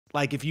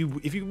Like if you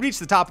reach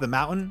the top of the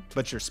mountain,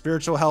 but your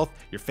spiritual health,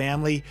 your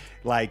family,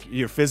 like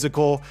your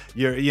physical,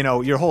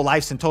 your whole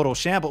life's in total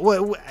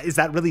shambles, is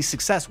that really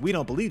success? We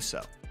don't believe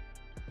so.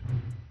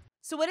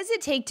 So what does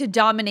it take to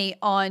dominate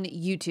on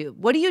YouTube?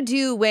 What do you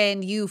do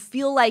when you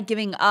feel like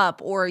giving up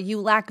or you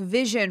lack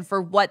vision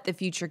for what the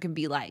future can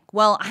be like?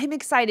 Well, I'm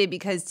excited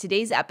because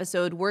today's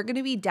episode, we're going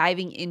to be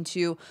diving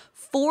into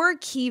 4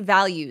 key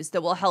values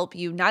that will help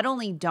you not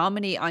only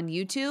dominate on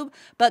YouTube,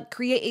 but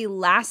create a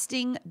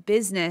lasting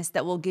business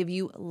that will give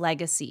you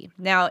legacy.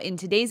 Now, in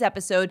today's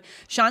episode,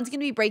 Sean's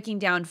going to be breaking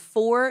down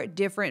 4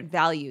 different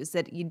values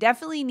that you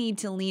definitely need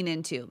to lean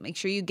into. Make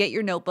sure you get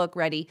your notebook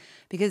ready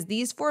because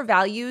these 4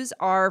 values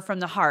are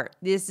from the heart.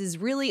 This is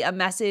really a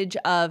message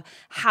of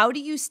how do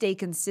you stay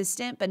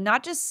consistent, but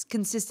not just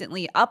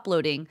consistently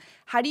uploading.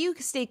 How do you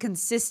stay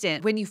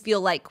consistent when you feel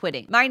like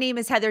quitting? My name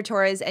is Heather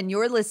Torres, and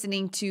you're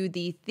listening to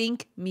the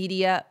Think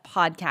Media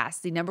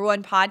Podcast, the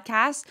 #1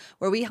 podcast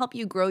where we help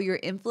you grow your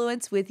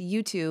influence with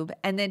YouTube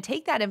and then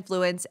take that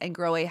influence and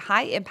grow a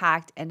high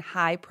impact and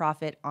high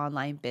profit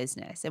online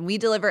business. And we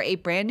deliver a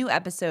brand new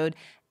episode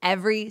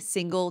every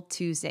single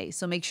Tuesday.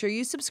 So make sure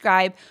you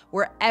subscribe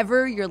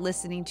wherever you're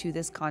listening to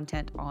this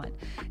content on.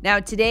 Now,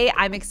 today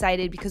I'm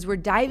excited because we're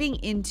diving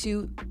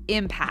into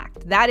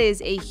impact. That is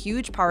a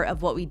huge part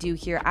of what we do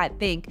here at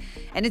Think,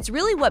 and it's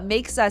really what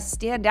makes us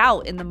stand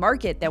out in the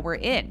market that we're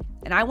in.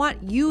 And I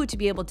want you to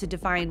be able to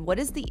define what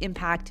is the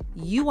impact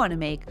you want to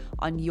make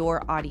on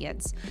your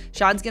audience.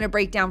 Sean's going to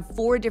break down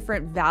 4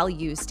 different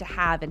values to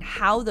have and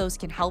how those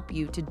can help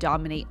you to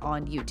dominate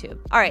on YouTube.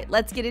 All right,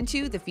 let's get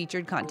into the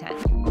featured content.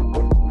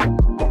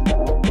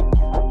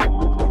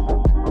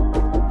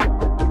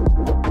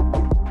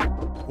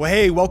 Well,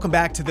 hey, welcome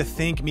back to the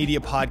Think Media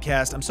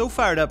Podcast. I'm so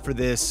fired up for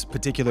this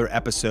particular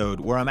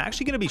episode where I'm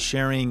actually going to be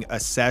sharing a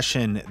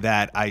session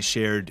that I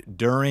shared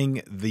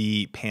during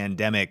the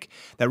pandemic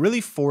that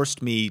really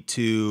forced me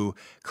to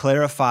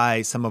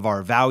clarify some of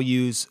our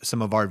values,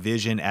 some of our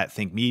vision at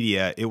Think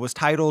Media. It was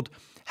titled,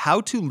 How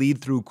to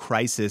Lead Through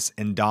Crisis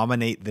and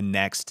Dominate the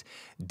Next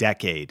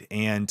Decade.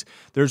 And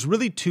there's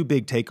really 2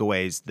 big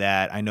takeaways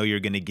that I know you're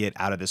going to get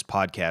out of this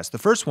podcast. The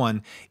first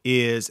one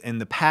is, in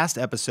the past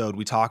episode,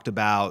 we talked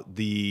about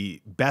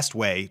the best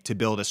way to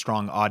build a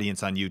strong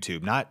audience on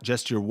YouTube. Not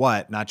just your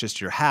what, not just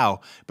your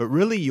how, but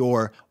really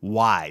your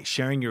why,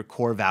 sharing your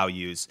core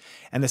values.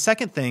 And the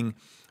second thing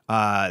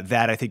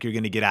that I think you're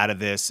going to get out of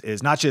this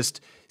is not just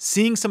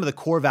seeing some of the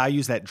core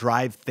values that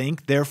drive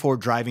Think, therefore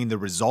driving the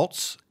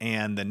results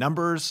and the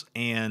numbers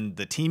and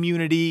the team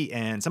unity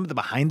and some of the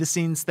behind the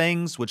scenes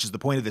things, which is the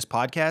point of this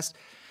podcast.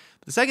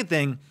 The second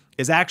thing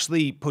is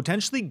actually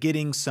potentially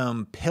getting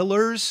some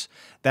pillars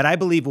that I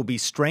believe will be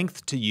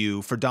strength to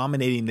you for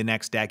dominating the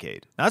next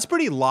decade. Now, that's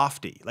pretty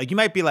lofty. Like, you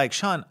might be like,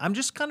 Sean, I'm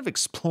just kind of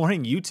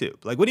exploring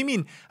YouTube. Like, what do you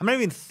mean? I'm not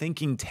even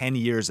thinking 10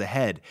 years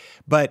ahead.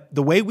 But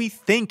the way we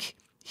think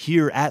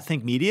here at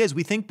Think Media is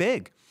we think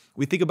big.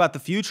 We think about the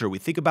future. We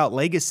think about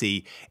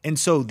legacy. And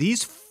so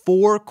these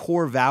 4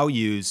 core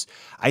values,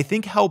 I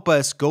think, help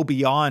us go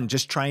beyond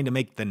just trying to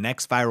make the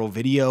next viral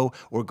video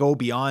or go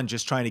beyond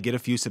just trying to get a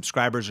few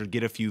subscribers or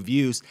get a few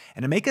views,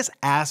 and to make us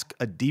ask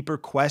a deeper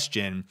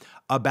question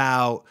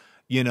about,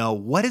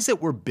 what is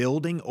it we're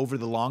building over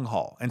the long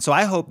haul? And so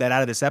I hope that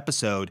out of this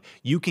episode,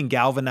 you can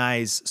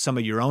galvanize some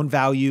of your own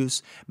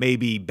values,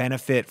 maybe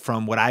benefit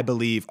from what I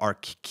believe are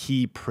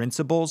key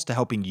principles to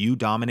helping you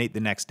dominate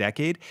the next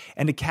decade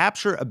and to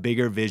capture a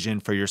bigger vision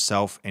for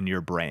yourself and your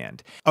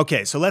brand.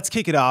 Okay, so let's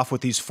kick it off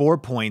with these 4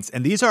 points.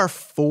 And these are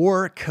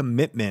 4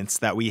 commitments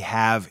that we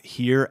have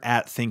here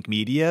at Think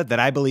Media that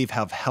I believe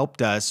have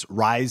helped us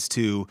rise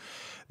to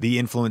the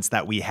influence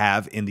that we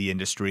have in the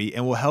industry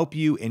and will help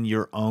you in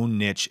your own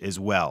niche as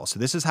well. So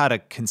this is how to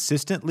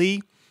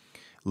consistently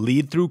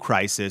lead through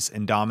crisis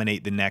and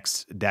dominate the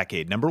next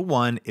decade. Number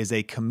 1 is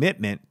a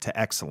commitment to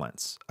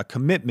excellence. A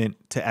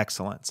commitment to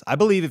excellence. I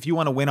believe if you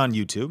want to win on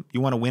YouTube, you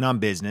want to win on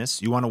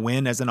business, you want to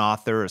win as an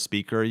author, a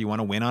speaker, you want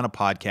to win on a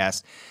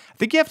podcast, I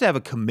think you have to have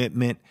a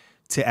commitment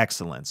to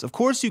excellence. Of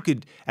course, you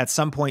could at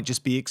some point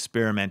just be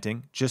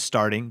experimenting, just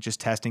starting, just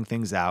testing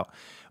things out.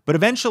 But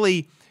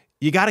eventually,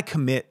 you got to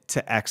commit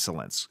to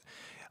excellence.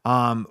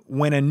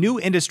 When a new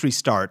industry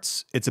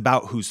starts, it's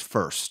about who's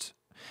first.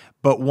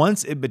 But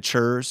once it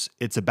matures,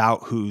 it's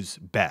about who's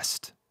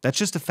best. That's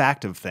just a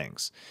fact of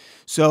things.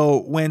 So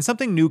when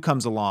something new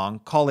comes along,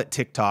 call it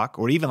TikTok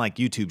or even like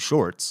YouTube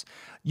Shorts,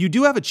 you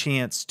do have a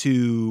chance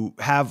to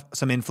have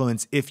some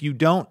influence if you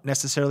don't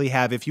necessarily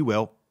have, if you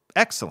will,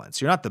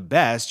 excellence. You're not the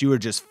best. You are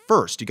just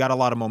first. You got a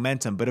lot of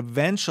momentum. But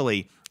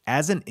eventually,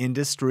 as an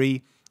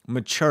industry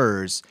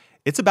matures,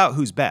 it's about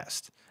who's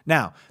best.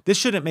 Now, this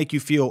shouldn't make you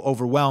feel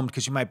overwhelmed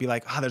because you might be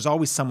like, there's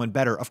always someone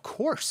better. Of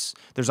course,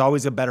 there's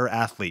always a better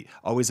athlete,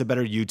 always a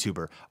better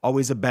YouTuber,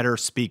 always a better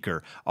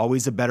speaker,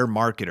 always a better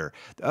marketer.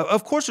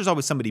 Of course, there's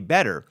always somebody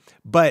better,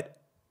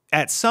 but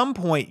at some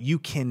point, you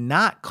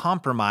cannot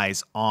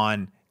compromise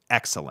on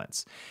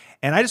excellence.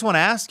 And I just want to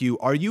ask you,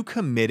 are you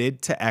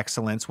committed to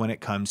excellence when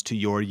it comes to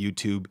your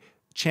YouTube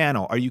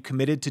channel? Are you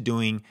committed to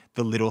doing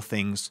the little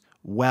things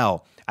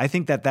well. I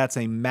think that that's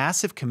a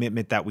massive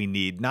commitment that we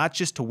need, not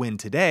just to win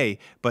today,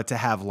 but to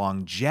have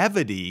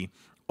longevity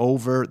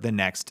over the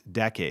next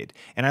decade.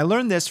 And I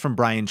learned this from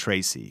Brian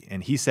Tracy,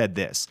 and he said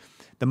this: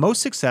 the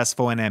most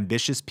successful and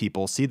ambitious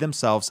people see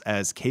themselves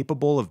as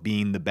capable of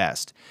being the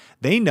best.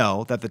 They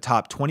know that the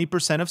top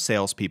 20% of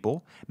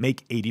salespeople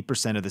make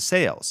 80% of the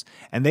sales,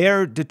 and they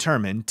are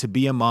determined to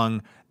be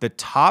among the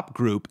top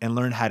group and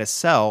learn how to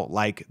sell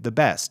like the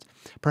best.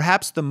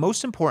 Perhaps the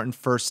most important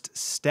first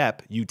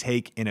step you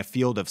take in a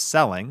field of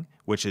selling,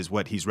 which is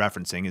what he's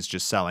referencing, is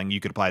just selling. You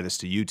could apply this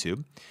to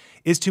YouTube,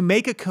 is to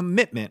make a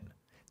commitment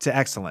to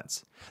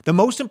excellence. The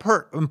most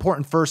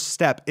important first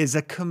step is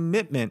a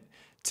commitment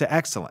to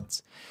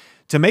excellence.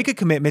 To make a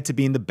commitment to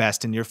being the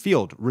best in your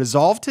field.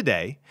 Resolve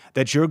today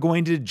that you're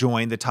going to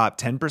join the top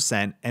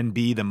 10% and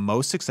be the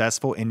most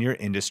successful in your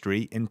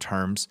industry in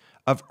terms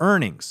of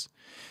earnings.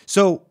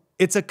 So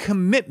it's a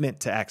commitment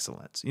to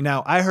excellence. You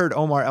know, I heard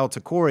Omar El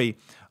Takori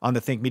on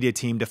the Think Media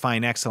team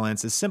define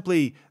excellence as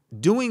simply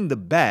doing the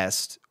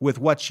best with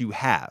what you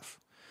have.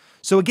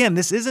 So again,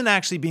 this isn't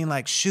actually being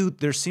like, shoot,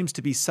 there seems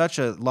to be such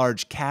a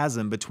large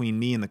chasm between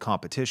me and the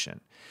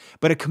competition.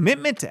 But a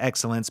commitment to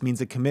excellence means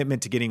a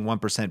commitment to getting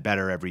 1%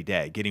 better every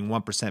day, getting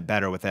 1%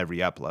 better with every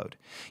upload.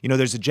 You know,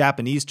 there's a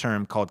Japanese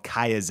term called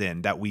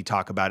kaizen that we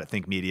talk about at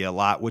Think Media a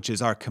lot, which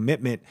is our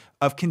commitment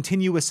of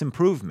continuous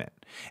improvement.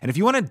 And if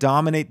you want to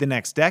dominate the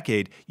next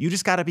decade, you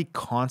just got to be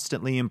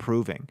constantly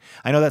improving.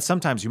 I know that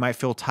sometimes you might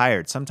feel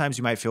tired. Sometimes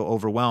you might feel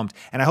overwhelmed.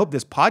 And I hope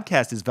this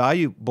podcast is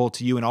valuable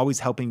to you and always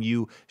helping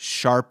you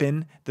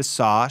sharpen the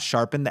saw,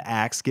 sharpen the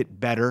axe, get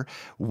better.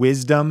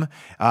 Wisdom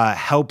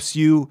helps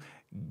you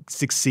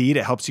succeed.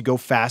 It helps you go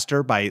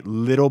faster by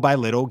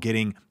little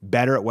getting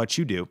better at what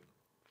you do.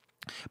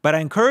 But I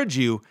encourage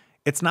you,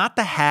 it's not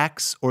the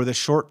hacks or the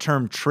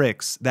short-term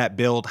tricks that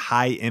build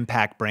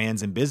high-impact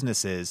brands and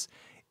businesses.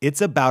 It's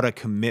about a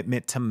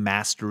commitment to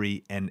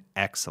mastery and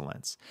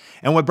excellence.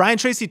 And what Brian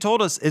Tracy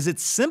told us is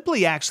it's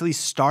simply actually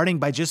starting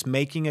by just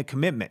making a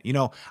commitment. You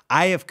know,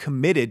 I have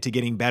committed to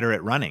getting better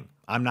at running.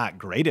 I'm not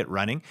great at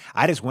running.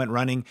 I just went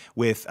running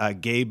with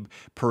Gabe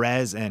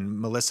Perez and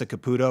Melissa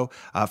Caputo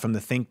from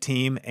the Think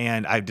team,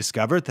 and I've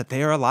discovered that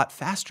they are a lot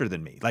faster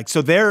than me. Like,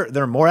 so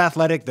they're more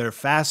athletic, they're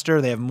faster,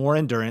 they have more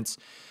endurance,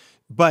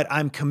 but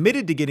I'm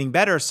committed to getting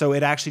better. So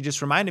it actually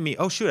just reminded me,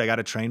 oh shoot, I got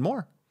to train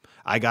more.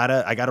 I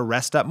gotta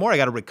rest up more. I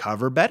gotta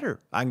recover better.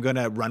 I'm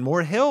gonna run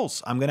more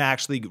hills. I'm gonna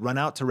actually run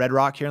out to Red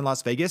Rock here in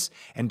Las Vegas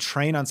and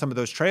train on some of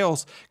those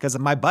trails because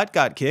my butt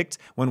got kicked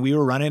when we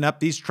were running up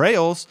these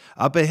trails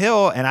up a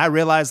hill, and I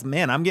realized,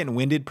 man, I'm getting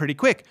winded pretty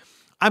quick.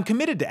 I'm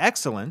committed to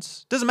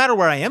excellence. Doesn't matter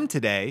where I am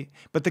today,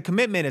 but the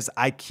commitment is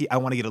I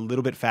want to get a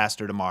little bit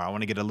faster tomorrow. I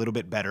want to get a little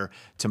bit better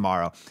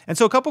tomorrow. And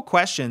so a couple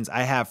questions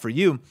I have for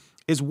you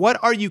is,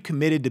 what are you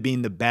committed to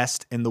being the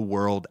best in the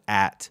world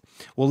at?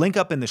 We'll link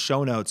up in the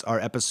show notes our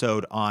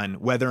episode on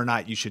whether or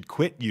not you should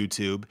quit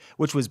YouTube,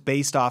 which was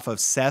based off of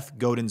Seth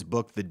Godin's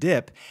book, The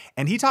Dip.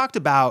 And he talked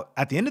about,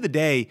 at the end of the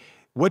day,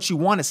 what you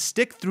want to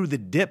stick through the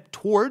dip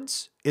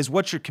towards is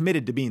what you're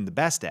committed to being the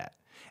best at.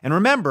 And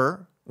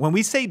remember, when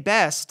we say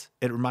best,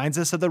 it reminds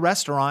us of the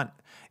restaurant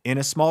in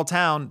a small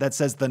town that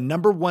says the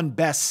 #1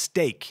 best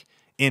steak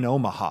in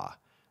Omaha.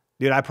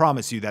 Dude, I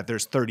promise you that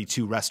there's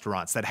 32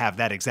 restaurants that have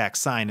that exact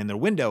sign in their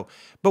window.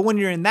 But when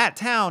you're in that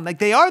town, like,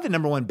 they are the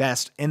 #1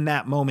 best in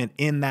that moment,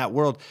 in that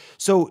world.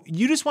 So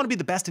you just want to be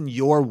the best in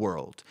your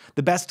world,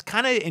 the best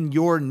kind of in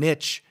your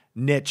niche,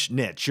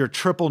 your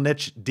triple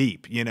niche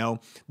deep, you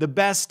know, the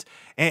best.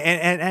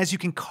 And as you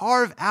can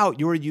carve out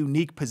your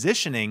unique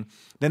positioning,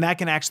 then that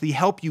can actually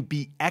help you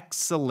be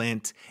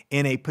excellent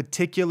in a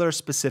particular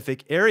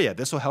specific area.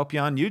 This will help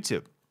you on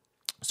YouTube.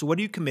 So what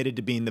are you committed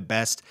to being the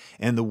best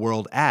in the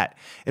world at?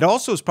 It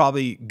also is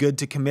probably good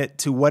to commit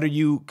to what are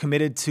you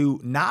committed to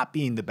not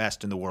being the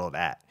best in the world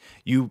at.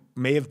 You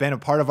may have been a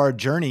part of our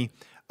journey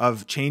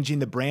of changing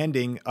the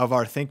branding of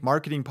our Think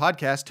Marketing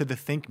podcast to the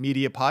Think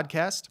Media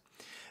podcast.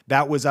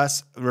 That was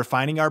us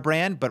refining our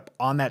brand, but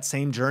on that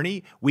same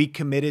journey, we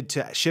committed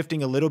to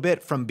shifting a little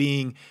bit from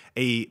being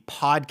a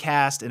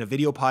podcast and a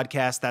video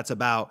podcast that's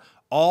about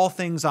all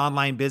things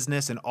online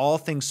business and all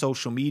things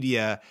social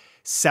media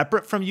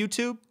separate from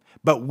YouTube.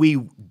 But we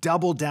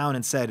doubled down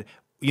and said,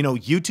 you know,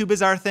 YouTube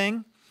is our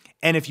thing.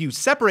 And if you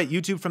separate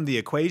YouTube from the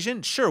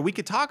equation, sure, we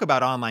could talk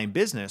about online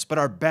business, but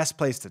our best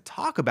place to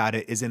talk about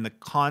it is in the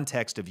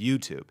context of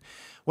YouTube.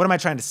 What am I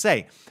trying to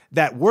say?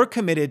 That we're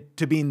committed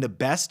to being the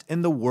best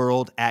in the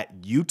world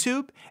at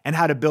YouTube and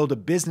how to build a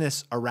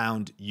business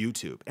around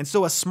YouTube. And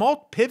so a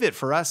small pivot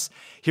for us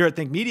here at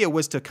Think Media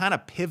was to kind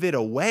of pivot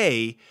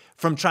away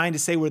from trying to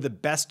say we're the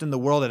best in the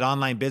world at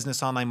online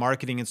business, online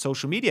marketing, and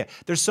social media.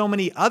 There's so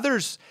many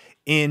others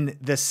in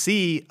the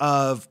sea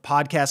of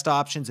podcast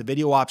options and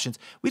video options.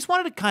 We just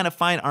wanted to kind of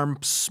find our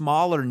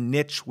smaller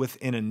niche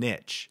within a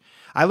niche.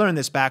 I learned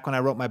this back when I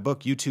wrote my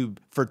book, YouTube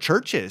for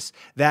Churches,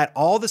 that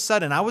all of a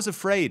sudden I was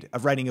afraid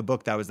of writing a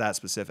book that was that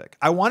specific.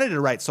 I wanted to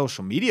write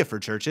social media for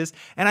churches,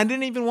 and I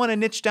didn't even want to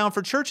niche down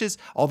for churches,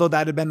 although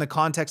that had been the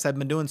context I'd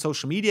been doing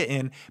social media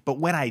in. But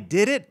when I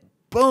did it,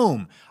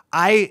 boom,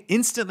 I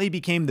instantly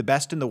became the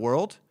best in the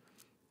world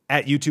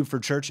at YouTube for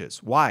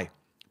Churches. Why?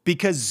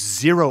 Because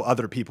zero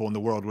other people in the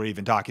world were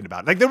even talking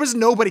about it. Like there was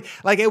nobody,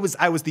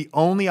 I was the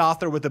only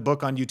author with a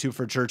book on YouTube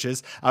for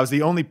Churches. I was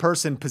the only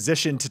person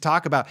positioned to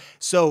talk about.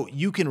 So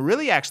you can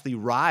really actually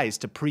rise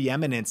to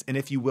preeminence and,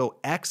 if you will,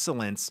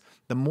 excellence,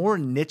 the more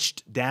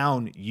niched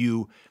down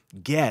you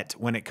get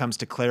when it comes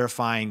to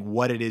clarifying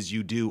what it is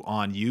you do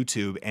on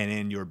YouTube and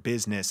in your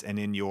business and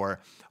in your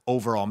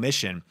overall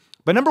mission.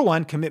 But number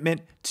one,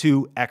 commitment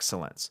to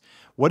excellence.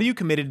 What are you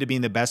committed to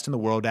being the best in the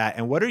world at?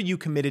 And what are you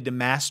committed to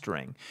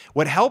mastering?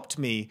 What helped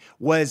me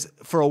was,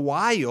 for a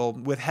while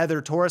with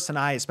Heather, Torres, and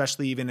I,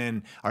 especially even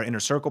in our Inner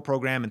Circle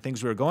program and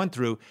things we were going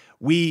through,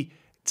 we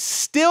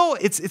still,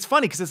 it's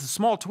funny because it's a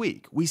small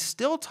tweak. We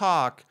still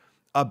talk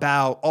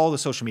about all the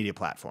social media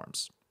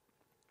platforms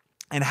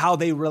and how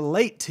they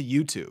relate to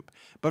YouTube.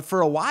 But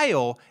for a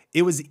while,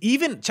 it was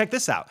even, check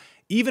this out,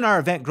 even our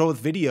event Growth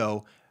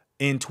Video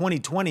in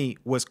 2020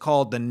 was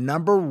called the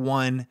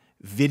 #1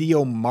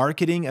 video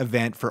marketing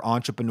event for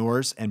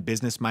entrepreneurs and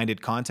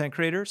business-minded content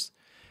creators.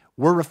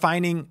 We're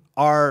refining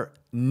our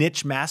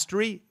niche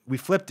mastery. We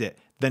flipped it.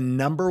 The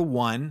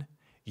 #1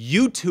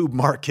 YouTube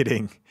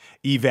marketing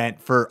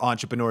event for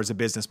entrepreneurs and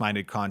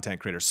business-minded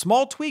content creators.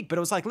 Small tweak, but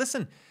it was like,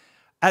 listen,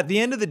 at the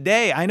end of the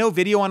day, I know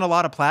video on a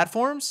lot of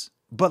platforms,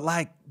 but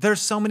like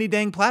there's so many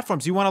dang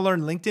platforms. You want to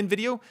learn LinkedIn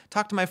video?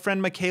 Talk to my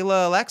friend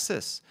Michaela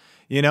Alexis.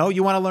 You know,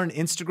 you want to learn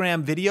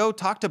Instagram video?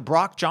 Talk to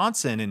Brock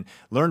Johnson and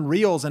learn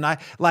Reels. And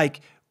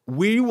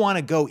we want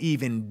to go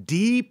even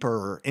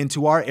deeper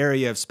into our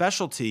area of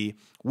specialty,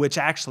 which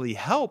actually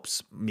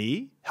helps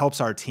me,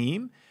 helps our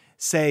team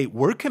say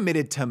we're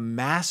committed to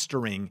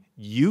mastering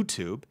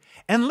YouTube.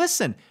 And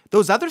listen,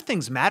 those other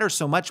things matter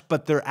so much,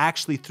 but they're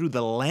actually through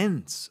the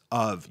lens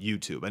of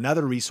YouTube.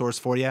 Another resource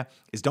for you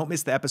is don't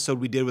miss the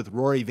episode we did with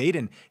Rory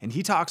Vaden. And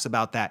he talks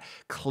about that,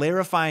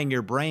 clarifying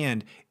your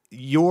brand.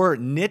 Your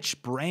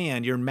niche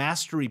brand, your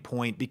mastery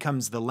point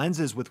becomes the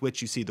lenses with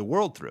which you see the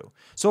world through.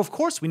 So of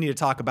course we need to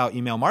talk about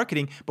email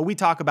marketing, but we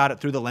talk about it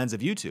through the lens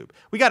of YouTube.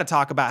 We got to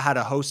talk about how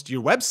to host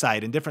your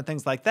website and different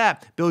things like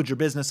that, build your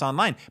business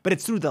online, but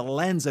it's through the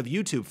lens of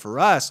YouTube. For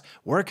us,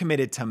 we're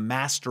committed to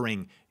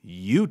mastering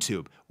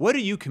YouTube. What are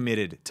you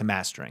committed to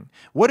mastering?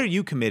 What are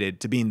you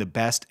committed to being the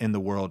best in the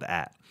world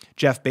at?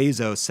 Jeff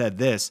Bezos said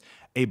this: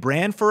 a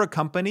brand for a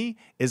company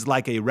is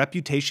like a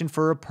reputation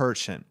for a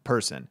person.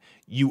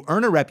 You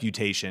earn a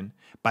reputation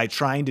by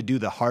trying to do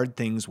the hard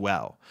things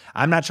well.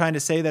 I'm not trying to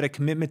say that a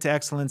commitment to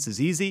excellence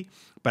is easy,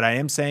 but I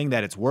am saying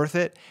that it's worth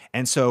it.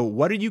 And so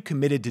what are you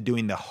committed to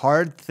doing the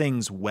hard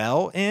things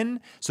well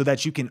in so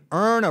that you can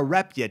earn a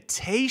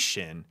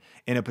reputation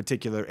in a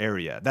particular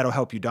area? That'll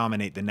help you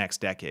dominate the next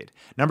decade.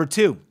 Number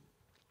two,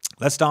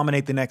 let's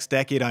dominate the next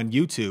decade on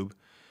YouTube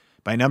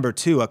by number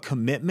two, a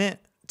commitment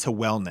to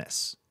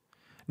wellness.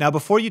 Now,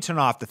 before you turn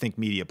off the Think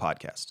Media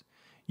podcast,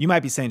 you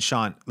might be saying,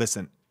 Sean,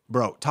 listen,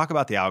 bro, talk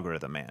about the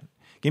algorithm, man.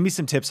 Give me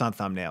some tips on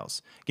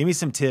thumbnails. Give me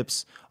some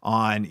tips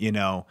on,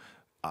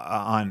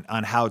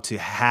 on how to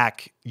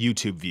hack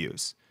YouTube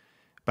views.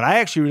 But I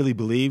actually really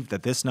believe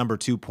that this number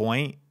 2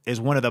 point is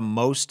one of the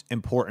most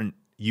important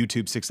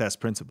YouTube success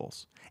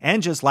principles,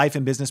 and just life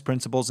and business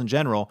principles in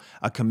general,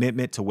 a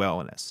commitment to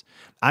wellness.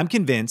 I'm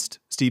convinced,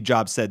 Steve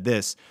Jobs said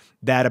this,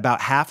 that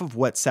about half of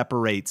what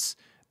separates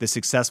the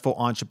successful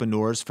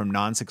entrepreneurs from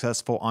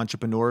non-successful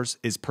entrepreneurs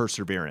is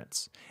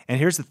perseverance. And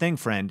here's the thing,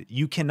 friend,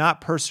 you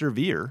cannot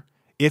persevere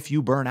if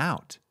you burn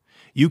out.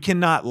 You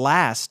cannot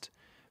last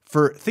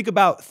think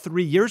about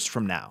 3 years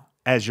from now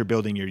as you're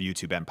building your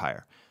YouTube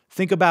empire.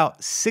 Think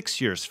about 6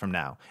 years from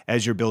now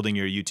as you're building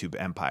your YouTube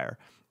empire.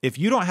 If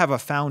you don't have a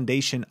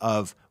foundation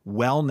of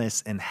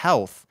wellness and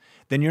health,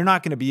 then you're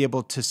not going to be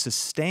able to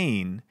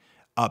sustain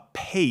a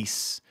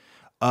pace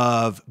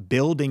of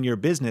building your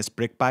business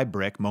brick by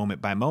brick,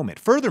 moment by moment.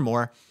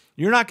 Furthermore,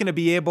 you're not going to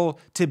be able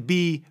to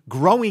be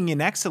growing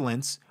in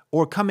excellence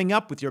or coming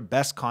up with your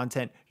best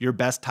content, your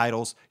best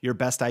titles, your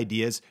best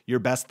ideas, your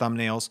best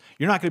thumbnails.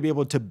 You're not going to be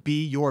able to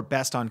be your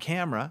best on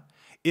camera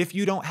if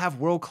you don't have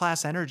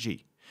world-class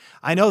energy.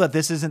 I know that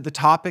this isn't the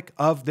topic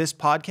of this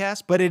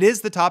podcast, but it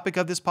is the topic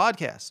of this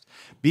podcast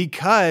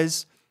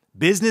because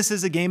business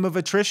is a game of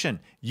attrition.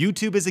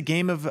 YouTube is a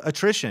game of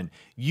attrition.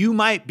 You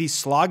might be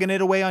slogging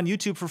it away on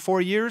YouTube for 4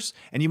 years,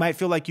 and you might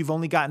feel like you've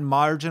only gotten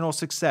marginal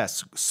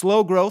success.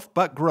 Slow growth,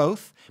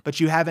 but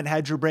you haven't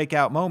had your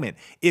breakout moment.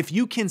 If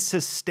you can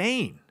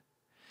sustain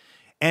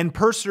and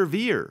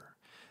persevere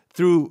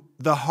through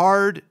the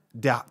hard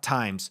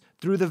times,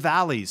 through the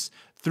valleys,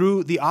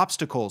 through the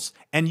obstacles,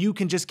 and you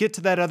can just get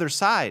to that other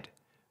side,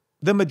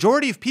 the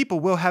majority of people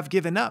will have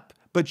given up,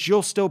 but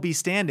you'll still be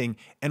standing.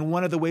 And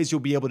one of the ways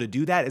you'll be able to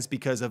do that is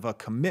because of a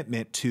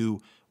commitment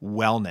to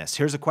wellness.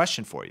 Here's a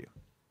question for you.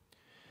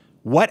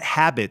 What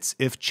habits,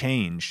 if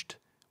changed,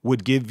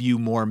 would give you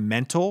more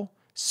mental,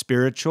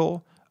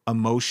 spiritual,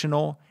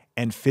 emotional,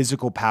 and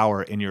physical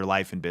power in your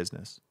life and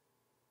business?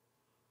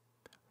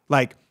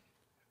 Like,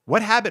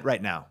 what habit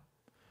right now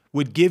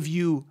would give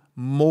you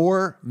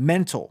more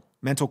mental,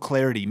 mental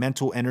clarity,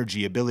 mental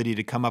energy, ability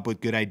to come up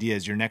with good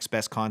ideas, your next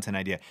best content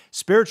idea.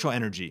 Spiritual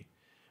energy.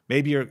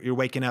 Maybe you're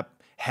waking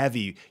up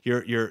heavy.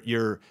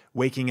 You're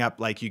waking up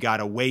like you got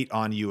a weight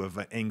on you of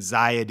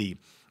anxiety,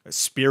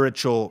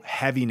 spiritual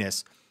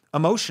heaviness.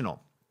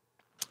 Emotional.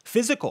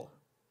 Physical.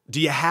 Do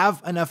you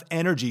have enough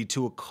energy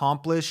to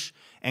accomplish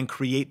and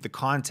create the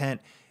content,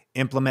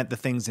 implement the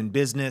things in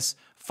business,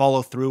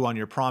 follow through on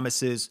your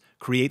promises,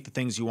 create the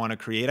things you want to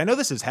create? I know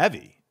this is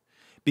heavy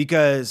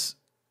because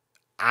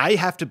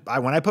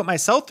when I put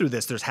myself through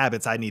this, there's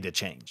habits I need to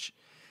change.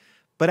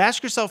 But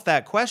ask yourself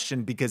that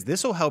question because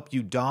this will help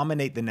you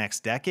dominate the next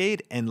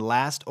decade and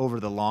last over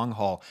the long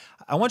haul.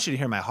 I want you to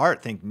hear my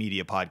heart, Think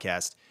Media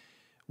podcast.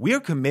 We are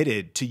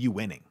committed to you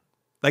winning.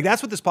 Like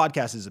that's what this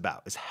podcast is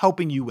about, is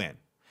helping you win,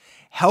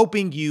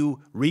 helping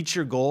you reach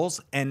your goals.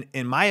 And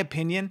in my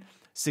opinion,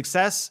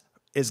 success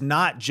is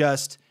not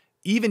just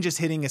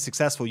hitting a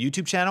successful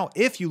YouTube channel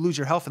if you lose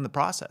your health in the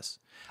process.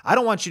 I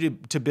don't want you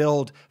to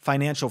build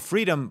financial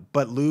freedom,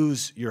 but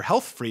lose your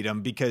health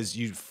freedom because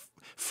you've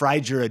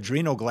fried your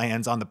adrenal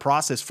glands on the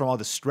process from all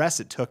the stress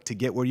it took to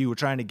get where you were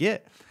trying to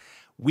get.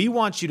 We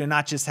want you to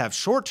not just have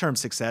short-term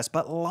success,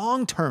 but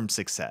long-term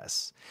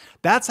success.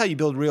 That's how you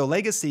build real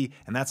legacy,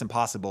 and that's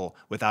impossible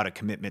without a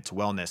commitment to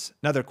wellness.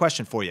 Another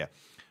question for you.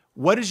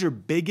 What is your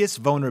biggest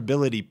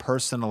vulnerability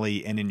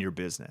personally and in your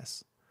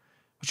business?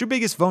 What's your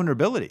biggest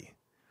vulnerability?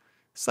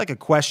 It's like a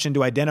question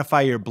to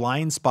identify your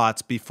blind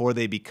spots before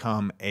they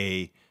become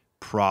a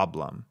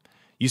problem.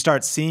 You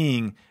start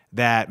seeing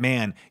that,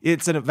 man,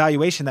 it's an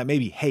evaluation that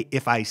maybe, hey,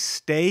 if I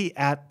stay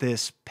at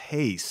this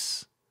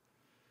pace,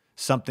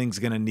 something's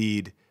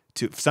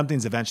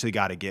eventually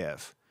got to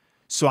give.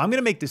 So I'm going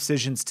to make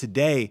decisions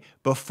today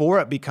before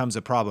it becomes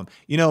a problem.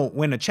 You know,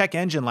 when a check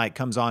engine light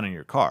comes on in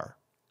your car,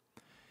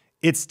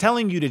 it's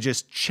telling you to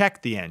just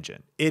check the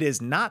engine. It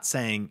is not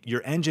saying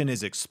your engine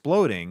is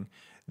exploding,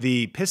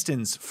 the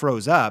pistons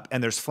froze up,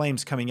 and there's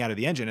flames coming out of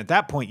the engine. At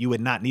that point, you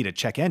would not need a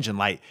check engine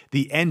light.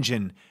 The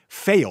engine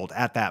failed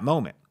at that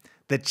moment.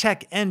 The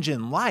check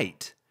engine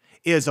light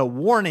is a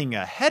warning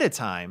ahead of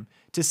time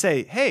to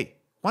say, hey,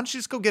 why don't you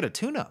just go get a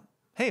tune-up?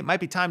 Hey, it might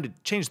be time to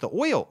change the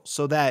oil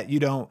so that you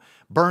don't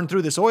burn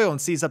through this oil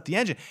and seize up the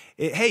engine.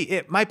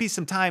 It might be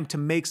some time to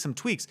make some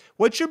tweaks.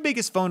 What's your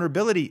biggest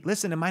vulnerability?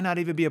 Listen, it might not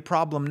even be a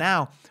problem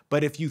now,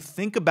 but if you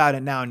think about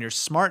it now and you're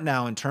smart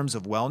now in terms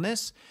of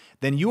wellness,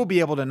 then you will be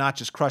able to not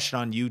just crush it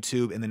on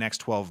YouTube in the next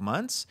 12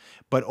 months,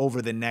 but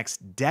over the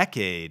next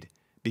decade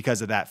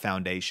because of that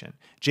foundation.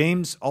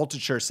 James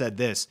Altucher said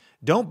this,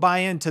 don't buy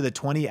into the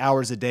 20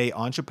 hours a day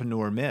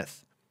entrepreneur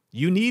myth.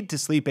 You need to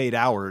sleep 8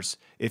 hours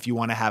if you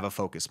want to have a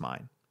focused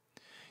mind.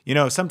 You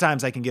know,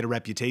 sometimes I can get a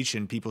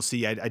reputation. People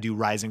see I do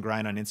Rise and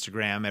Grind on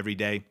Instagram every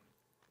day.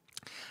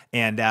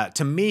 And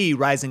to me,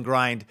 Rise and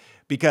Grind,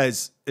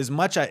 because as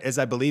much as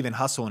I believe in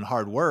hustle and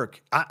hard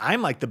work,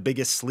 I'm like the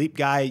biggest sleep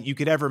guy you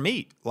could ever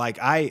meet. Like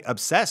I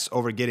obsess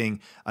over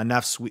getting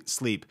enough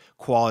sleep,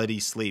 quality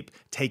sleep,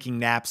 taking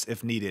naps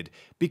if needed.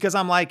 Because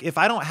I'm like, if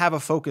I don't have a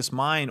focused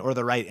mind or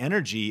the right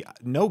energy,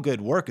 no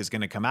good work is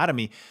going to come out of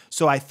me.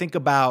 So I think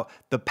about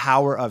the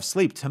power of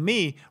sleep. To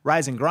me,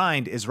 Rise and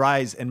Grind is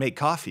rise and make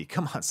coffee.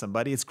 Come on,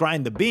 somebody. It's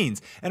grind the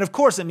beans. And of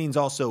course, it means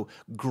also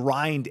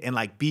grind and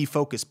like be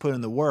focused, put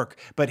in the work.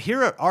 But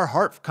here at our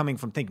heart coming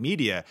from Think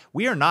Media,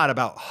 we are not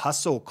about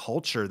hustle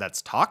culture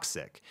that's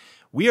toxic.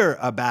 We are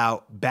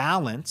about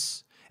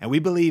balance, and we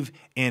believe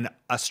in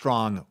a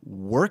strong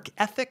work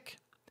ethic,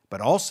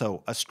 but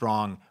also a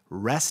strong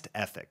rest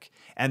ethic.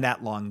 And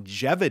that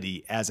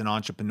longevity as an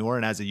entrepreneur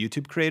and as a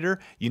YouTube creator,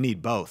 you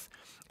need both.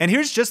 And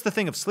here's just the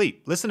thing of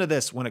sleep. Listen to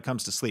this when it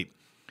comes to sleep.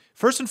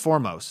 First and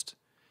foremost,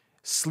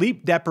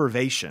 sleep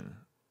deprivation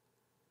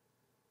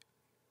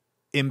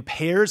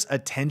impairs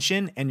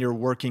attention and your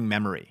working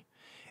memory.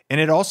 And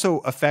it also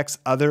affects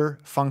other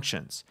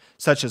functions,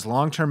 such as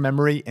long-term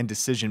memory and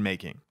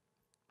decision-making.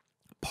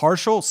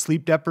 Partial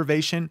sleep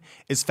deprivation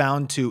is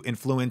found to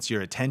influence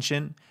your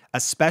attention,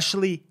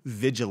 especially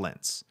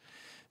vigilance.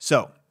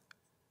 So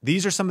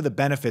these are some of the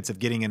benefits of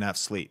getting enough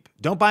sleep.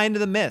 Don't buy into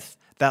the myth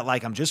that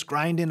like, I'm just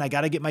grinding, I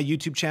got to get my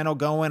YouTube channel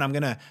going, I'm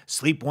going to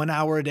sleep 1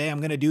 hour a day, I'm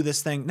going to do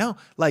this thing. No,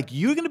 like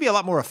you're going to be a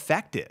lot more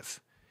effective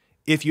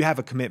if you have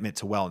a commitment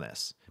to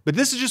wellness. But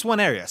this is just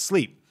one area,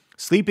 sleep.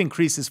 Sleep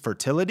increases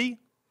fertility.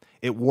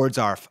 It wards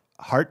off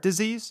heart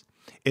disease.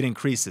 It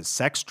increases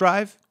sex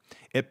drive.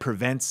 It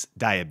prevents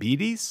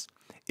diabetes.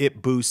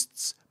 It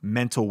boosts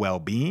mental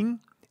well-being.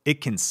 It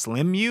can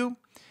slim you.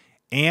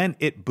 And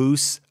it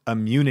boosts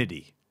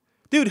immunity.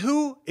 Dude,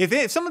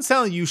 if someone's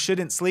telling you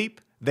shouldn't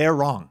sleep, they're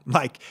wrong.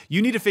 Like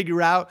you need to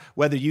figure out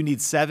whether you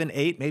need 7,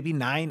 8, maybe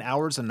 9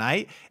 hours a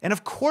night. And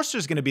of course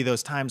there's going to be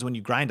those times when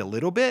you grind a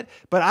little bit,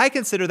 but I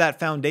consider that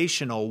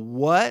foundational.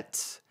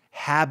 What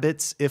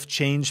habits, if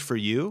changed for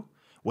you,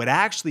 would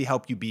actually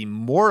help you be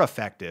more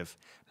effective,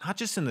 not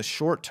just in the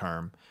short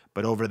term,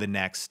 but over the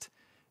next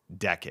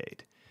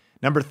decade.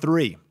 Number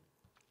 3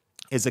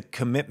 is a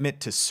commitment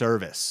to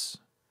service.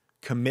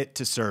 commit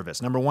to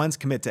service. Number 1 is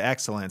commit to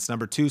excellence.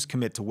 Number 2 is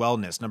commit to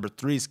wellness. Number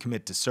 3 is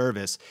commit to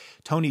service.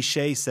 Tony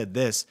Hsieh said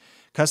this: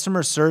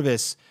 customer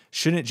service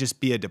shouldn't just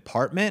be a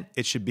department,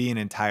 it should be an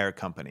entire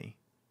company.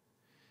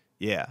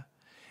 Yeah.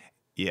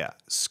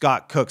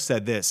 Scott Cook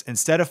said this: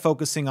 instead of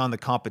focusing on the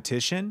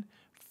competition,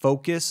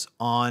 focus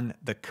on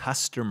the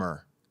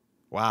customer.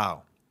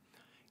 Wow.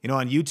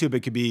 On YouTube,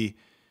 it could be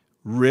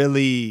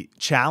really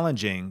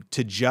challenging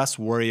to just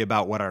worry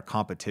about what our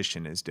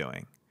competition is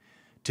doing.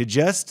 To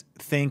just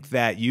think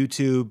that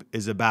YouTube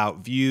is about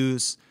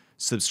views,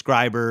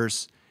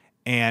 subscribers,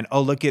 and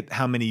look at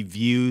how many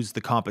views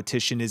the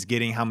competition is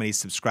getting, how many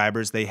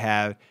subscribers they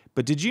have.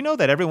 But did you know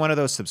that every one of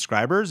those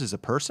subscribers is a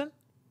person?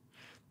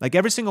 Like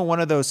every single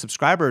one of those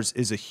subscribers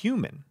is a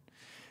human.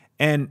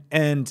 And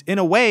in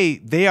a way,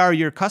 they are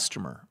your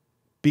customer.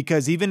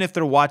 Because even if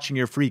they're watching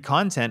your free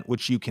content,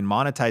 which you can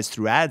monetize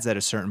through ads at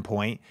a certain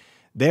point,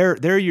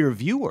 they're your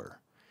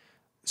viewer.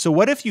 So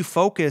what if you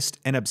focused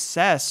and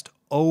obsessed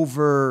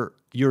over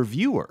your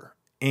viewer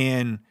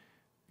and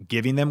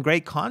giving them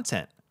great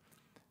content,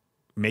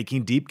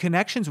 making deep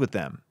connections with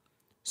them,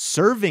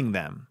 serving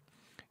them?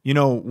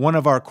 One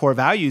of our core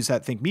values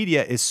at Think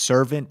Media is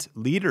servant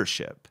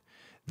leadership.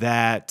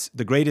 That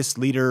the greatest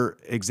leader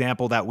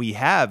example that we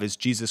have is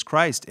Jesus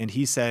Christ. And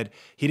he said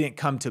he didn't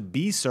come to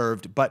be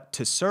served, but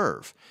to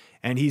serve.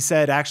 And he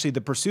said, actually,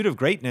 the pursuit of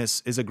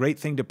greatness is a great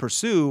thing to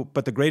pursue,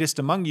 but the greatest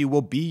among you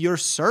will be your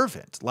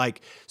servant,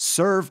 like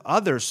serve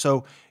others.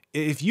 So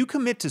if you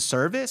commit to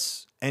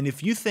service, and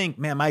if you think,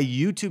 man, my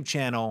YouTube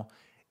channel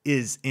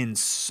is in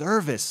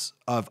service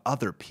of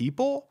other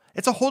people,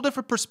 it's a whole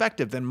different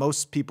perspective than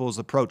most people's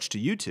approach to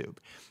YouTube.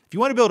 If you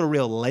want to build a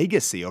real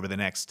legacy over the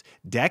next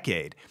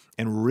decade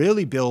and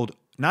really build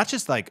not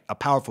just like a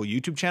powerful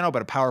YouTube channel,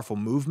 but a powerful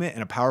movement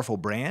and a powerful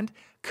brand,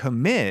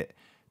 commit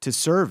to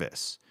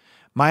service.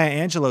 Maya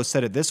Angelou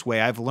said it this way: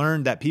 I've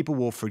learned that people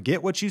will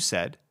forget what you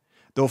said,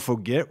 they'll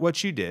forget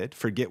what you did,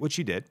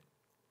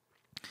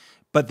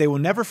 but they will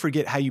never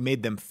forget how you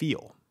made them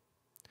feel.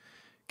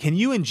 Can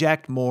you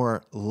inject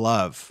more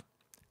love,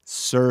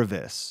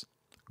 service,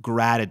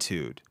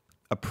 gratitude,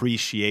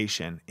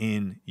 appreciation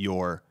in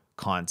your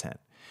content?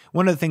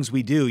 One of the things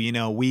we do,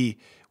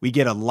 we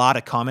get a lot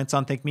of comments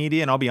on Think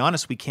Media, and I'll be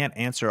honest, we can't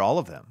answer all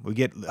of them. We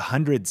get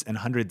hundreds and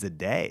hundreds a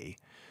day.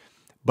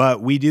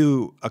 But we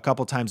do a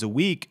couple times a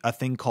week a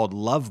thing called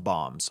love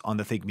bombs on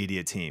the Think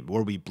Media team,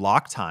 where we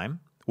block time.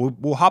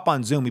 We'll hop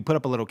on Zoom. We put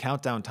up a little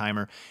countdown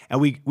timer,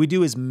 and we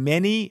do as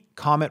many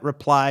comment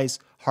replies,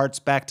 hearts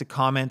back to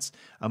comments,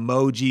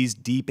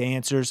 emojis, deep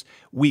answers.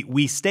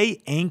 We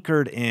stay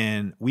anchored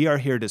in, we are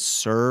here to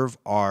serve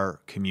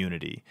our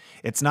community.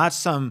 It's not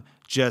some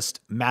just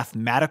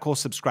mathematical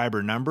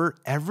subscriber number.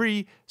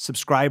 Every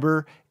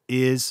subscriber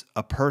is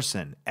a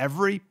person.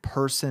 Every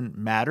person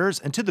matters,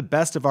 and to the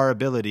best of our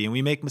ability. And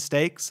we make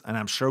mistakes, and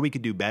I'm sure we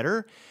could do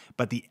better,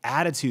 but the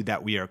attitude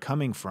that we are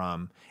coming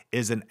from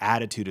is an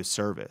attitude of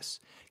service.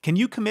 Can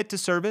you commit to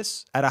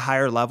service at a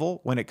higher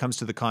level when it comes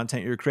to the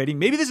content you're creating?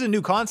 Maybe this is a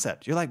new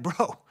concept. You're like,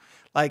 bro,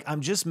 like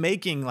I'm just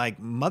making like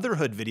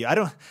motherhood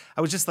video.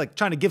 I was just like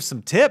trying to give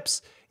some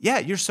tips. Yeah,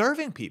 you're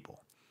serving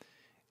people.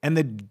 And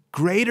the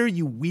greater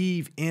you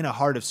weave in a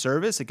heart of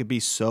service, it could be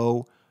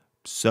so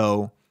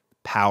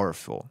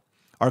powerful.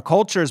 Our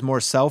culture is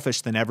more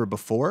selfish than ever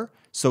before,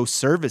 so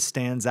service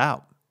stands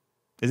out.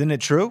 Isn't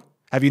it true?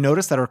 Have you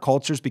noticed that our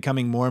culture is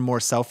becoming more and more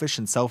selfish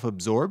and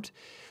self-absorbed?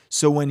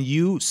 So when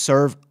you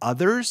serve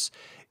others,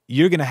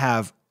 you're going to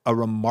have a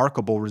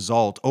remarkable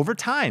result over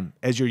time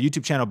as your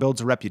YouTube channel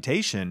builds a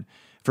reputation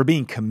for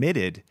being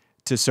committed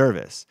to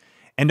service.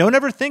 And don't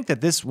ever think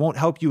that this won't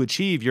help you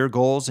achieve your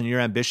goals and your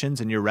ambitions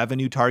and your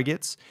revenue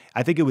targets.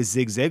 I think it was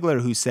Zig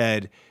Ziglar who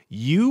said,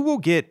 you will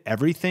get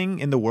everything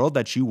in the world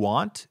that you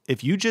want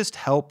if you just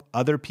help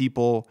other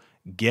people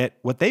get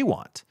what they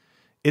want.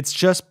 It's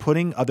just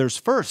putting others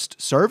first,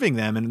 serving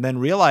them, and then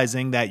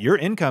realizing that your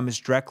income is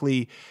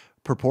directly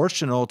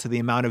proportional to the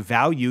amount of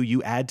value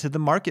you add to the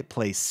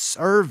marketplace,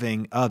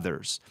 serving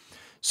others.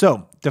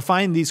 So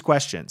define these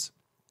questions.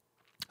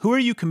 Who are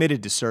you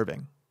committed to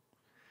serving?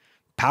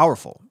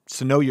 Powerful.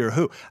 So know your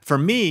who. For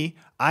me,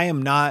 I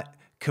am not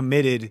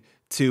committed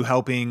to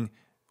helping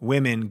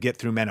women get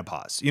through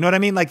menopause. You know what I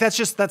mean? Like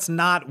that's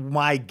not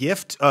my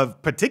gift of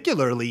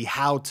particularly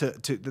how to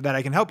that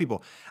I can help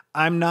people.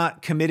 I'm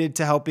not committed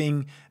to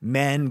helping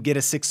men get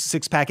a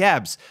six-pack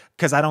abs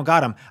because I don't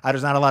got them.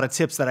 There's not a lot of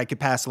tips that I could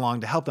pass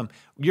along to help them.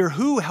 Your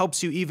who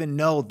helps you even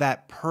know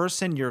that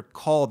person you're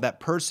called, that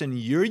person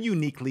you're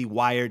uniquely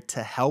wired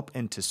to help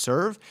and to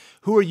serve.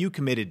 Who are you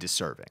committed to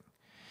serving?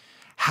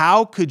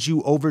 How could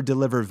you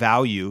over-deliver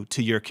value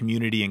to your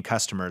community and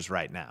customers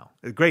right now?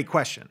 A great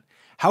question.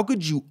 How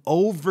could you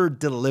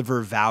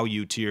over-deliver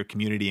value to your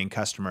community and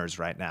customers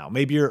right now?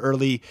 Maybe you're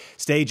early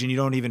stage and you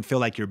don't even feel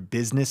like your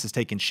business is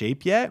taking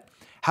shape yet.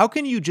 How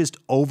can you just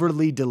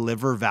overly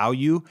deliver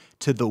value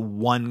to the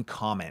one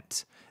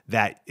comment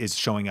that is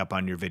showing up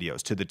on your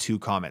videos, to the 2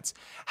 comments?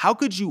 How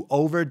could you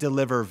over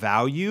deliver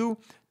value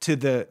to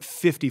the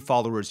 50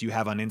 followers you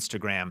have on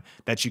Instagram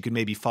that you could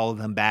maybe follow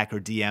them back or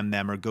DM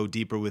them or go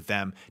deeper with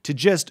them, to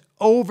just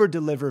over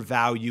deliver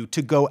value,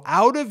 to go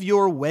out of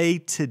your way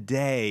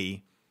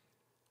today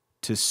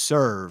to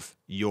serve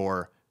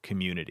your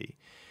community?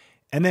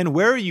 And then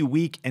where are you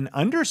weak and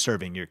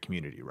underserving your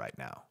community right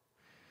now?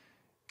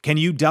 Can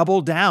you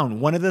double down?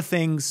 One of the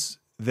things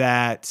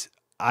that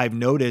I've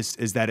noticed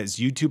is that as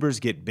YouTubers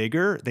get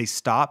bigger, they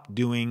stop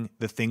doing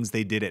the things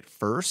they did at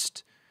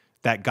first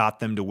that got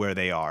them to where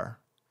they are.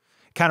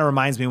 Kind of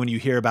reminds me when you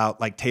hear about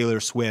like Taylor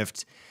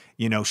Swift,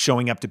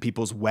 showing up to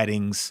people's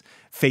weddings,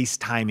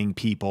 FaceTiming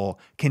people,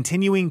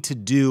 continuing to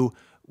do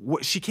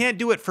what she can't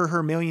do it for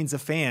her millions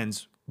of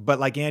fans, but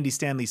like Andy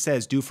Stanley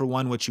says, do for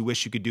one what you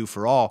wish you could do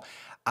for all.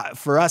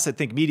 For us at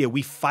Think Media,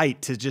 we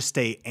fight to just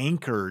stay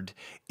anchored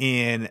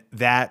in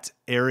that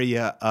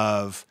area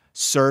of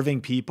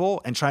serving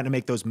people and trying to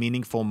make those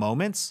meaningful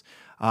moments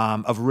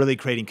of really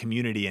creating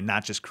community and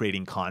not just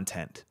creating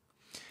content.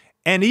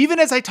 And even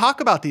as I talk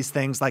about these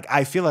things, like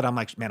I feel it, I'm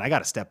like, man, I got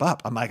to step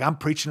up. I'm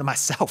preaching to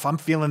myself. I'm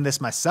feeling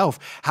this myself.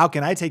 How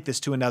can I take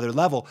this to another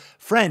level?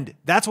 Friend,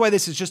 that's why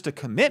this is just a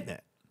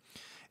commitment.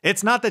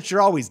 It's not that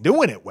you're always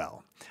doing it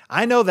well.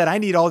 I know that I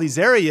need all these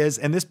areas,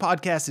 and this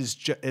podcast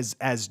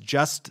is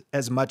just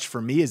as much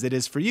for me as it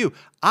is for you.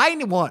 I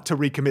want to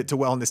recommit to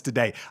wellness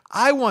today.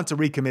 I want to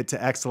recommit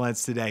to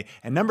excellence today.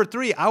 And number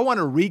 3, I want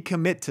to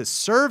recommit to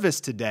service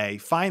today.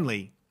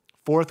 Finally,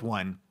 4th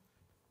one,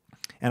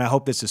 and I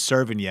hope this is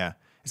serving you.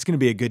 It's going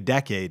to be a good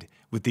decade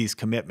with these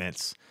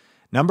commitments.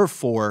 Number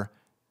 4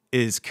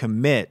 is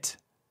commit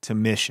to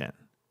mission.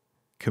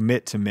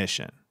 Commit to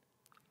mission.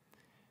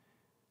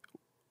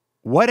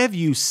 What have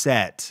you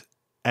set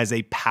as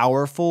a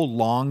powerful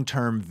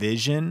long-term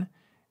vision,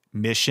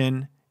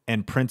 mission,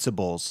 and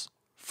principles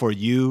for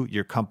you,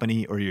 your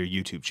company, or your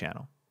YouTube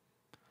channel?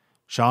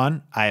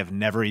 Sean, I have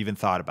never even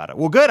thought about it.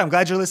 Well, good. I'm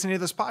glad you're listening to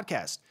this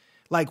podcast.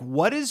 Like,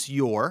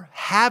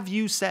 have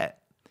you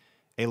set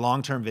a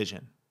long-term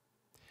vision?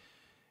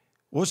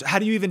 Well, how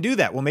do you even do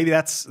that? Well, maybe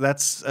that's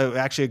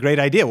actually a great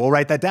idea. We'll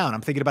write that down.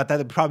 I'm thinking about that.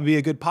 That'd probably be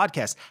a good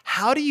podcast.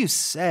 How do you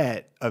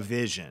set a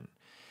vision?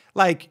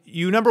 Like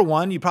number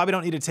 1, you probably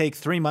don't need to take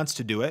 3 months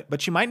to do it,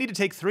 but you might need to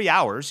take 3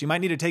 hours. You might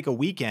need to take a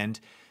weekend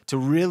to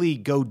really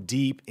go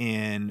deep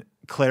in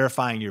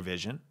clarifying your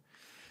vision.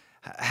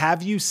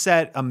 Have you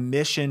set a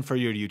mission for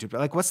your YouTube?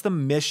 Like, what's the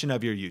mission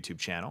of your YouTube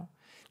channel?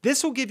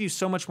 This will give you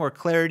so much more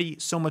clarity,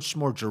 so much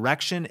more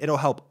direction. It'll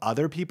help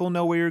other people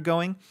know where you're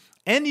going,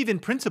 and even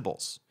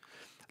principles.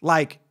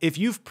 Like, if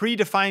you've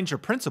predefined your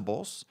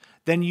principles,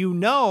 then you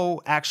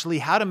know actually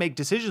how to make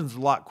decisions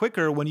a lot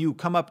quicker when you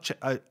come up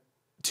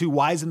to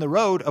wisen the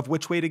road of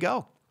which way to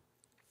go.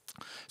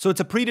 So it's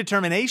a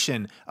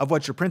predetermination of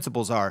what your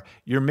principles are,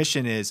 your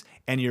mission is,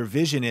 and your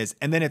vision is,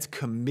 and then it's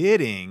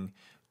committing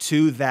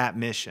to that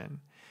mission.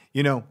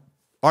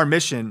 Our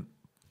mission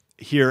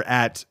here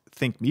at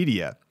Think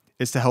Media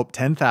is to help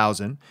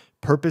 10,000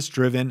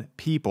 purpose-driven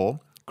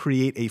people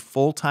create a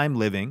full-time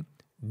living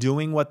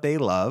doing what they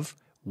love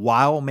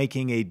while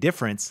making a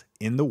difference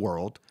in the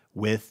world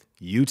with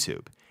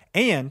YouTube,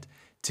 and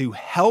to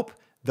help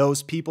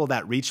those people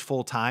that reach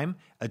full time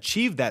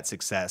achieve that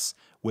success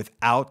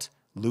without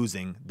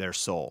losing their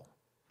soul.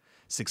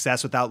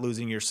 Success without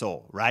losing your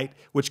soul, right?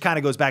 Which kind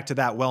of goes back to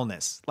that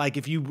wellness. Like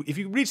if you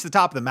reach the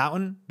top of the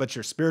mountain, but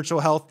your spiritual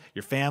health,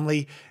 your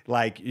family,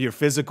 like your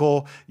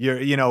physical,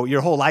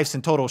 your whole life's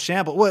in total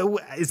shambles, well,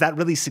 is that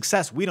really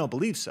success? We don't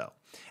believe so.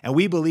 And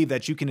we believe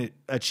that you can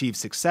achieve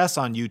success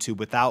on YouTube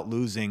without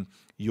losing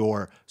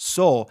your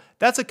soul.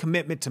 That's a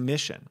commitment to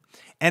mission.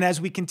 And as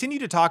we continue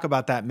to talk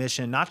about that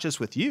mission, not just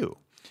with you,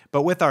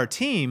 but with our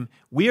team,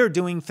 we are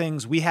doing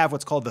things. We have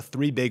what's called the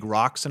 3 big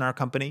rocks in our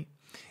company.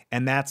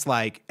 And that's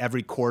like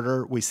every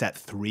quarter we set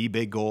 3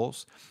 big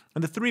goals.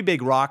 And the 3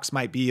 big rocks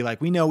might be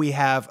like, we know we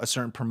have a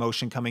certain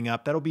promotion coming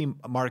up. That'll be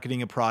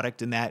marketing a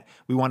product and that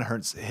we want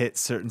to hit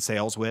certain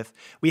sales with.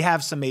 We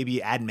have some maybe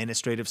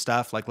administrative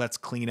stuff, like let's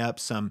clean up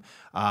some,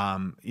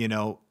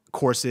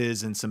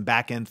 courses and some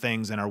back-end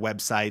things in our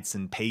websites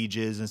and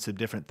pages and some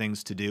different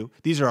things to do.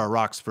 These are our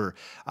rocks for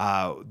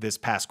this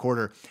past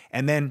quarter.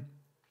 And then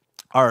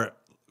our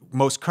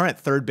most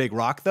current 3rd big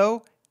rock,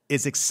 though,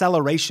 is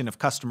acceleration of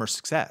customer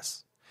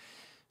success.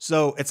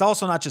 So it's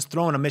also not just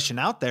throwing a mission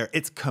out there,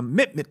 it's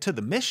commitment to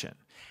the mission.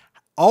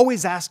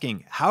 Always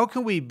asking, how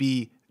can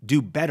we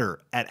do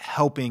better at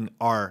helping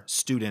our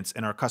students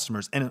and our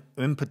customers? And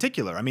in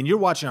particular, I mean, you're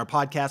watching our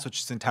podcast,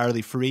 which is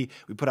entirely free.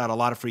 We put out a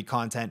lot of free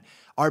content.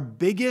 Our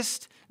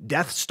biggest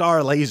Death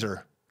Star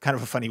laser, kind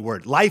of a funny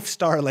word, Life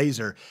Star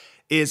laser,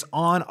 is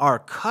on our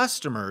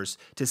customers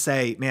to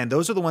say, man,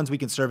 those are the ones we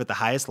can serve at the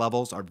highest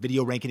levels, our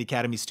Video Ranking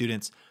Academy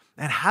students.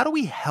 And how do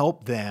we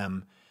help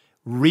them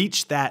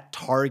reach that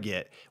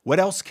target? What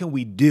else can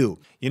we do?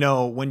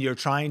 When you're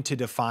trying to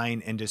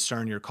define and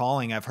discern your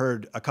calling, I've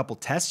heard a couple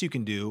tests you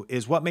can do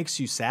is what makes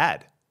you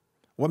sad?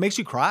 What makes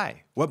you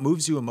cry? What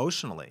moves you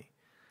emotionally?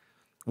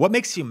 What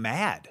makes you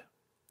mad?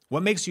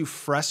 What makes you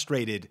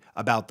frustrated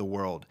about the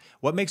world?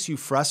 What makes you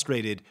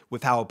frustrated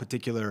with how a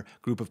particular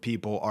group of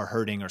people are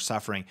hurting or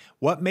suffering?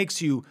 What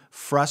makes you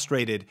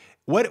frustrated?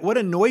 What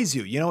annoys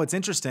you? You know, it's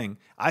interesting.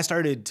 I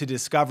started to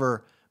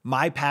discover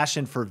my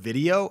passion for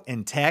video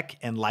and tech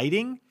and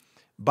lighting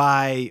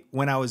by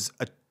when I was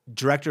a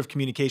director of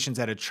communications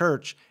at a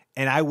church,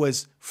 and I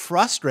was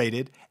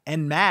frustrated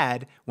and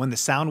mad when the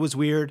sound was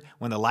weird,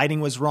 when the lighting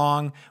was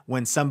wrong,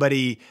 when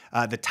somebody,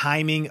 the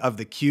timing of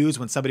the cues,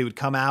 when somebody would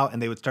come out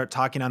and they would start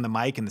talking on the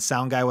mic and the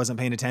sound guy wasn't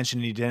paying attention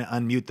and he didn't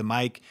unmute the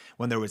mic,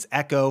 when there was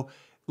echo.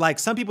 Like,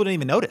 some people didn't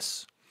even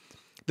notice.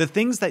 The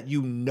things that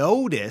you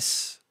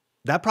notice,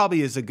 that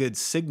probably is a good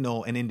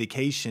signal and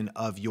indication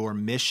of your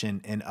mission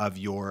and of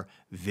your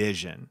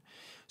vision.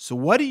 So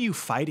what are you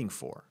fighting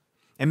for?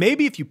 And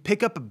maybe if you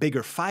pick up a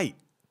bigger fight,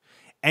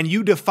 and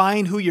you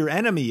define who your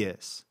enemy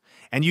is,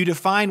 and you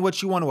define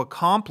what you want to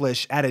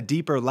accomplish at a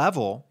deeper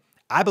level,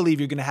 I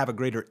believe you're going to have a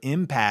greater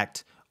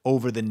impact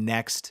over the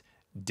next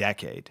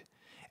decade.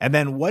 And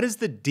then what is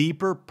the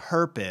deeper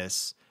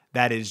purpose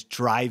that is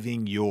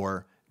driving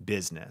your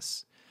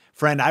business?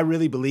 Friend, I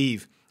really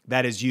believe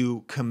that as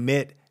you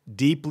commit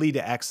deeply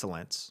to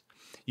excellence,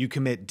 you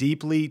commit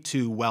deeply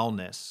to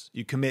wellness,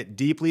 you commit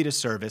deeply to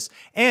service,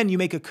 and you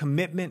make a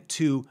commitment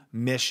to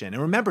mission.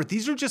 And remember,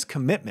 these are just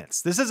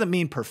commitments. This doesn't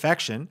mean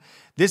perfection.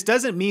 This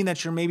doesn't mean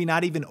that you're maybe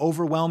not even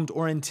overwhelmed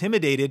or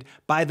intimidated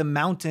by the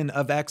mountain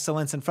of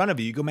excellence in front of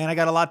you. You go, man, I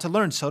got a lot to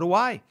learn. So do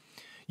I.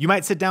 You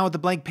might sit down with a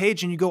blank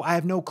page and you go, I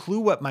have no clue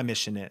what my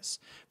mission is.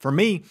 For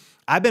me,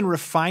 I've been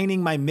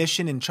refining my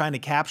mission and trying to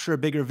capture a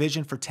bigger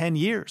vision for 10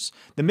 years.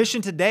 The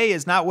mission today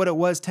is not what it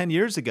was 10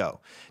 years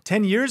ago.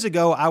 10 years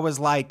ago, I was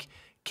like,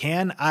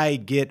 can I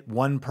get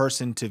one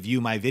person to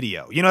view my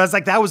video? You know, it's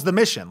like, that was the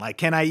mission. Like,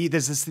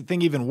 does this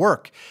thing even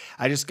work?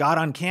 I just got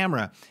on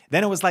camera.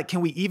 Then it was like,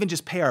 can we even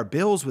just pay our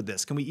bills with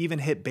this? Can we even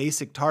hit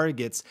basic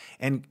targets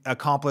and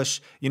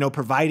accomplish,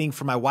 providing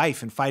for my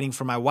wife and fighting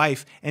for my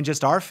wife and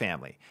just our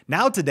family?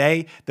 Now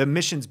today, the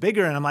mission's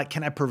bigger and I'm like,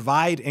 can I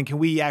provide and can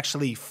we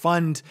actually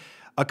fund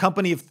a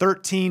company of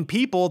 13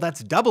 people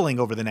that's doubling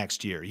over the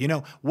next year?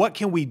 What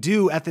can we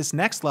do at this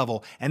next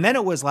level? And then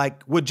it was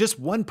like, would just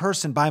one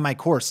person buy my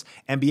course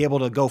and be able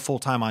to go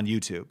full-time on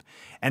YouTube?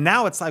 And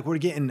now it's like we're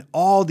getting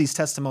all these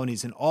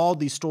testimonies and all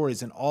these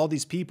stories and all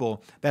these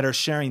people that are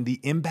sharing the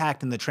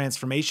impact and the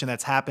transformation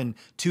that's happened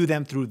to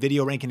them through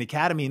Video Ranking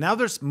Academy. Now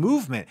there's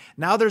movement.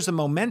 Now there's a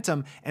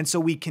momentum. And so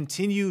we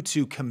continue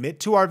to commit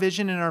to our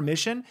vision and our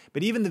mission,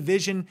 but even the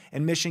vision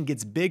and mission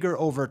gets bigger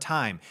over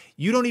time.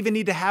 You don't even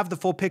need to have the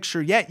full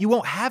picture yet. You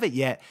won't have it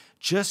yet.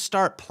 Just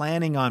start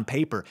planning on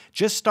paper.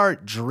 Just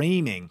start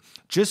dreaming.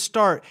 Just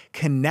start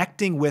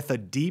connecting with a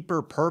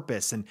deeper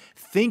purpose and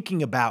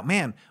thinking about,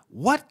 man,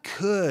 what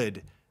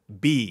could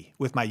be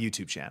with my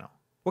YouTube channel?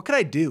 What could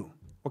I do?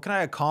 What can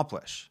I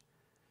accomplish?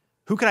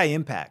 Who could I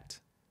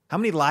impact? How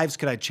many lives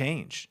could I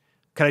change?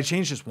 Could I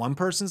change just one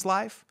person's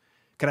life?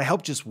 Could I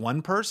help just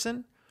one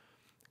person?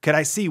 Could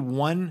I see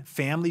one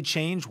family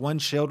change, one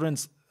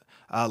children's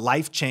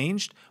life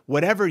changed?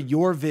 Whatever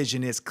your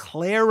vision is,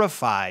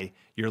 clarify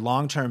your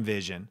long-term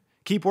vision.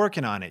 Keep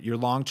working on it, your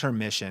long-term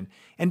mission,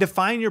 and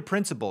define your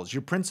principles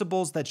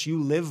that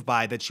you live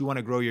by, that you want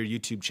to grow your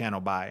YouTube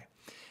channel by.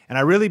 And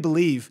I really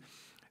believe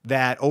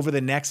that over the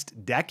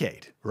next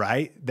decade,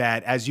 right,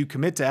 that as you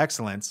commit to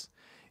excellence,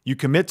 you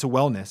commit to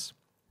wellness,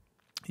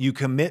 you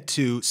commit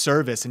to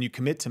service, and you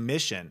commit to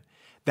mission,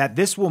 that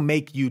this will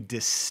make you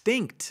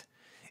distinct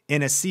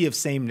in a sea of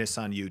sameness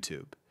on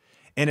YouTube,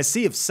 in a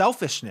sea of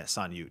selfishness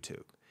on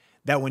YouTube.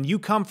 That when you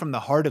come from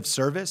the heart of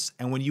service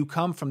and when you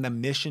come from the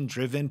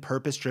mission-driven,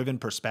 purpose-driven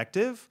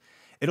perspective,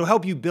 it'll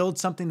help you build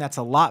something that's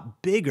a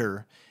lot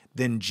bigger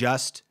than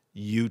just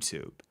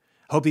YouTube.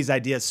 Hope these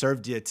ideas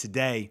served you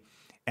today,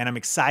 and I'm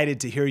excited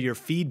to hear your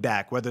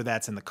feedback, whether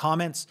that's in the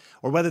comments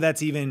or whether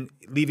that's even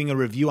leaving a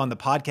review on the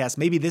podcast.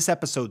 Maybe this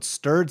episode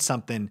stirred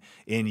something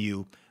in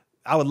you.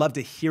 I would love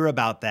to hear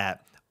about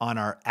that on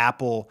our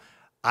Apple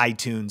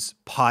iTunes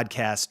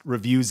podcast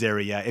reviews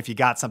area if you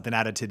got something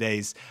out of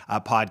today's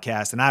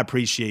podcast, and I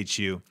appreciate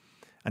you.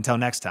 Until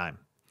next time,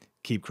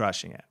 keep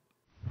crushing it.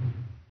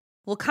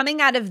 Well, coming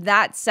out of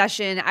that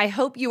session, I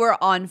hope you are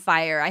on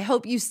fire. I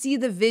hope you see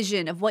the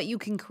vision of what you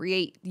can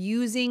create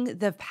using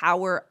the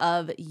power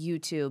of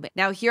YouTube.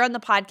 Now, here on the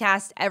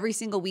podcast, every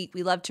single week,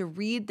 we love to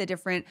read the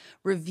different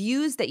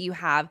reviews that you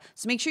have.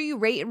 So make sure you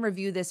rate and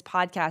review this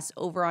podcast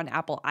over on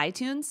Apple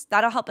iTunes.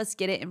 That'll help us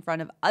get it in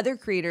front of other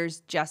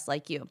creators just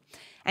like you.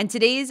 And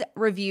today's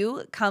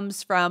review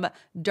comes from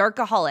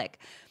Darkaholic.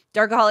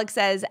 Darkaholic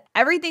says,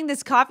 everything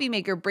this coffee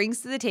maker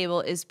brings to the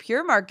table is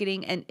pure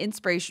marketing and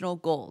inspirational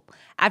gold.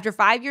 After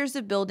 5 years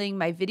of building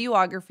my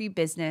videography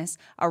business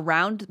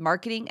around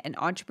marketing and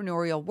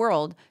entrepreneurial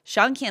world,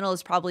 Sean Cannell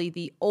is probably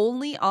the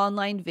only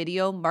online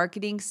video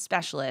marketing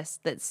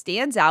specialist that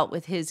stands out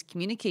with his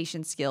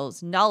communication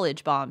skills,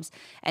 knowledge bombs,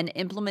 and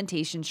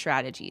implementation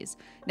strategies.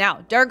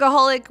 Now,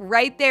 Darkaholic,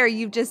 right there,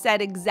 you've just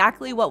said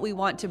exactly what we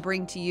want to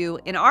bring to you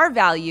in our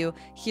value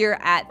here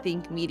at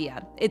Think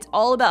Media. It's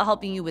all about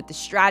helping you with the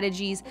strategy,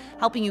 strategies,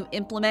 helping you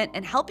implement,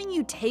 and helping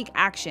you take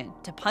action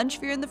to punch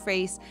fear in the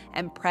face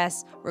and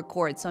press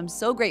record. So I'm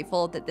so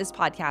grateful that this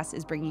podcast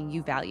is bringing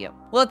you value.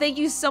 Well, thank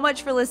you so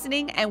much for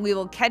listening, and we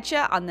will catch you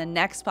on the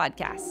next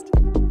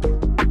podcast.